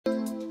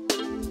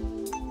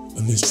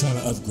I'm just trying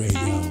to upgrade,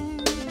 y'all.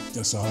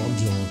 That's all I'm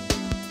doing.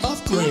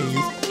 Upgrade?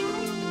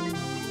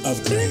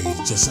 Upgrade,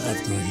 just an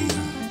upgrade,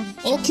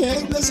 y'all.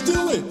 Okay, let's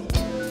do it.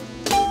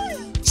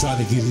 Try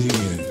to get it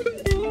in.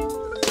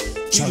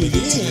 Try to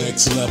get to the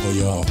next level,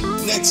 y'all.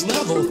 Next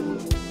level?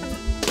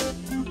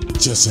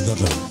 Just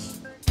another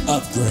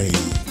upgrade.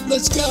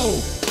 Let's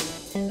go.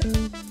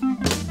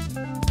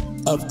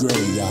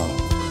 Upgrade, y'all.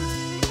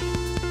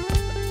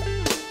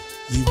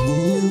 You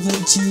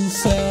moving too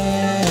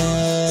fast.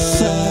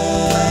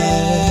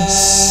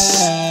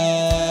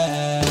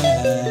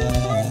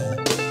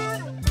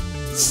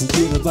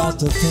 Forget about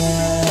the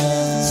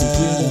past.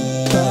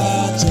 Forget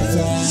about your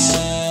past.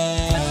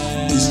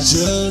 It's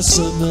just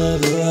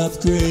another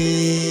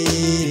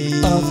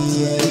upgrade.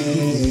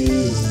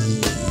 Upgrade.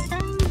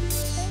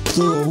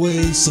 Throw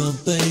away some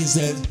things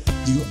that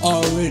you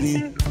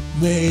already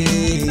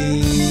made.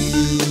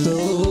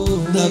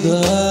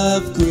 Another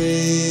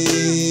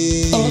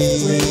upgrade.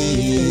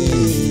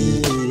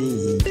 Upgrade.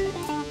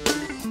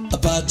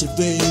 About your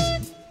babe.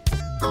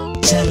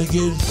 Trying to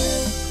get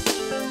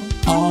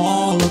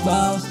all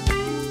about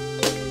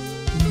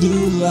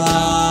new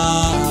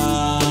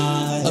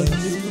life. A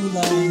new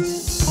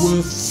life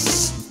with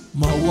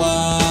my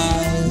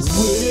wife.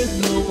 With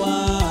my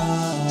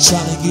wife.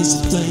 Trying to get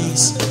some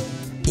things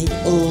in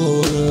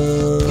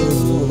order.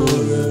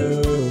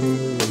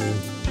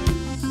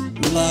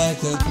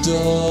 Like a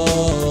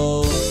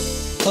dog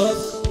up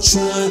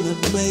trying to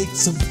make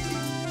some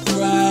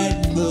right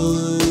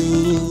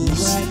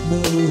moves.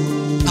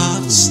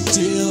 I'm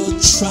still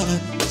trying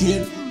to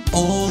get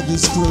on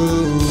this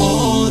groove.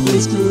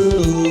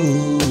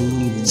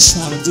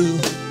 Trying to do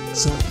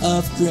some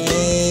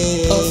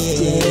upgrades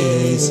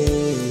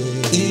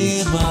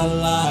in my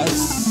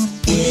life,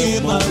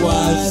 in my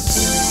wife.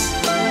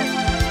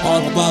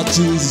 All about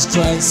Jesus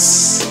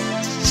Christ,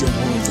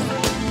 Jehovah.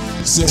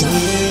 Say,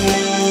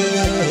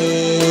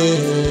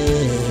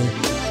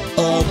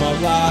 of my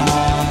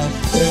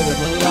life, in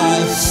my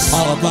life,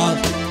 all about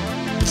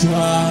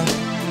God,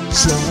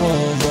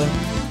 Jehovah.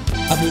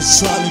 I've been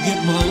trying to get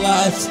my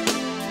life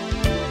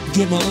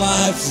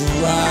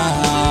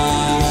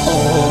right.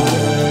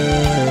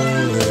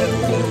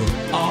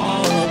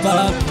 All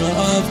about the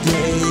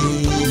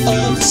upgrade,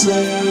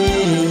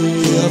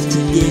 health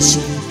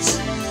conditions.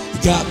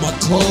 Got my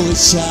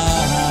clothes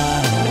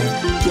shine.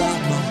 Got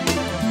my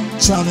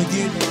trying to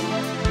get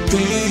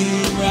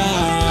things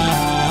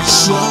right.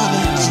 Trying to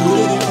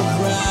get it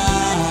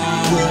right.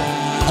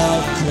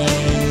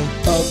 Upgrade.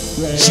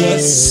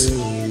 Just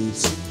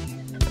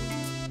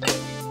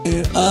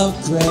an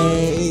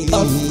upgrade.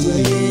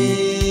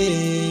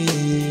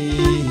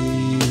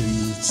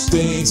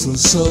 Things were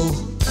so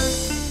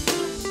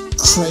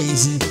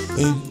crazy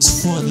in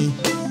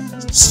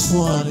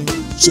 2020.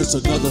 Just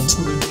another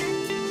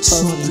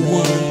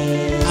 2021.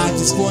 I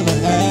just wanna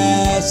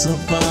have some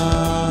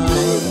fun.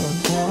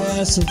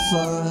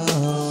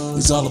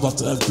 It's all about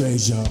the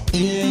upgrades, y'all.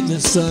 In the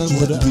sun, you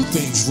gotta do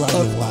things right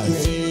in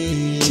life.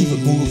 Keep it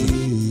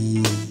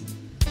moving.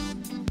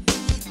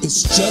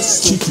 It's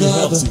just keep your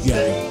health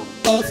together.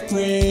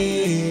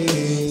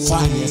 Upgrade.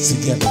 Finance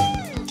together.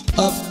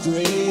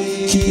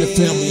 Upgrade. Keep your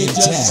family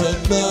intact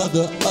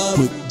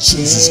with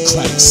Jesus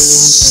Christ.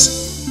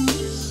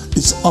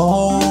 It's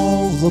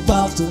all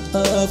about the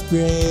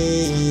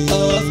upgrade.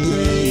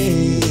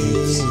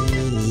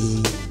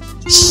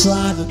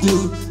 Trying to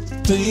do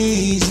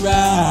things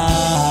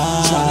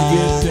right. Trying to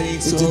get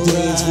things in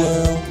today's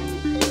world.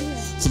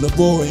 For the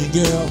boy and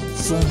girl,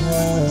 for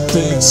her.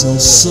 Things so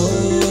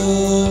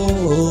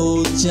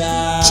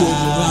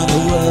changing around the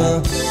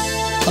world.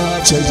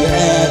 Change your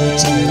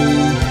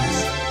attitude,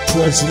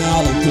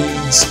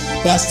 personalities.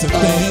 That's the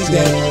thing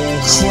that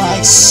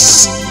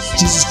Christ,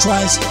 Jesus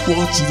Christ,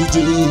 wants you to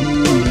do.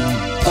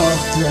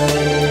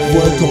 Upgrade.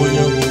 Work on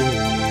your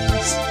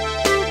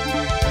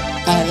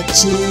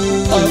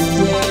attitude.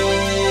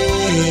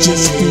 Upgrade.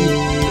 Just be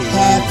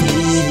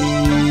happy.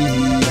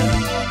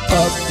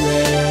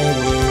 Upgrade.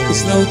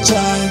 It's no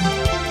time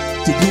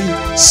to be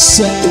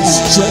sad. It's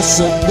just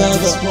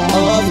another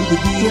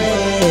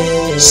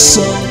upgrade.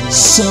 So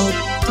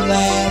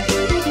glad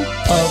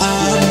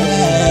I'm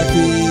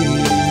happy.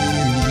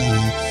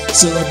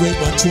 Celebrate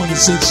my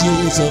 26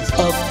 years of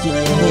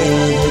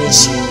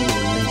upgrades.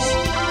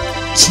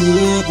 To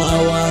my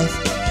wife,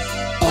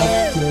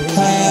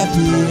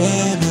 happy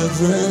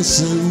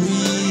anniversary.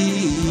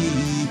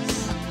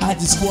 I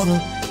just wanna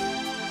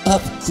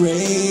upgrade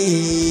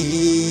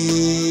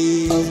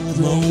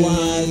my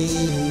wife.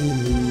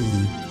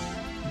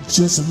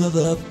 Just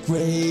another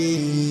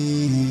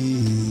upgrade.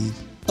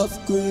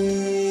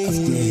 Upgrade.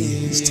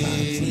 It's time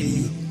for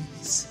you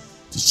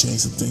to change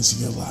some things in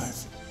your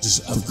life.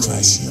 Just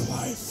upgrade in your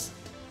life.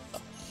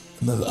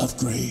 Another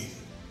upgrade.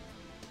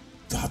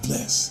 God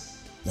bless.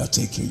 Y'all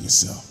take care of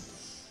yourself.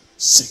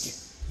 Sick it.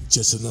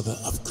 Just another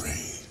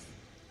upgrade.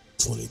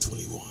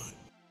 2021.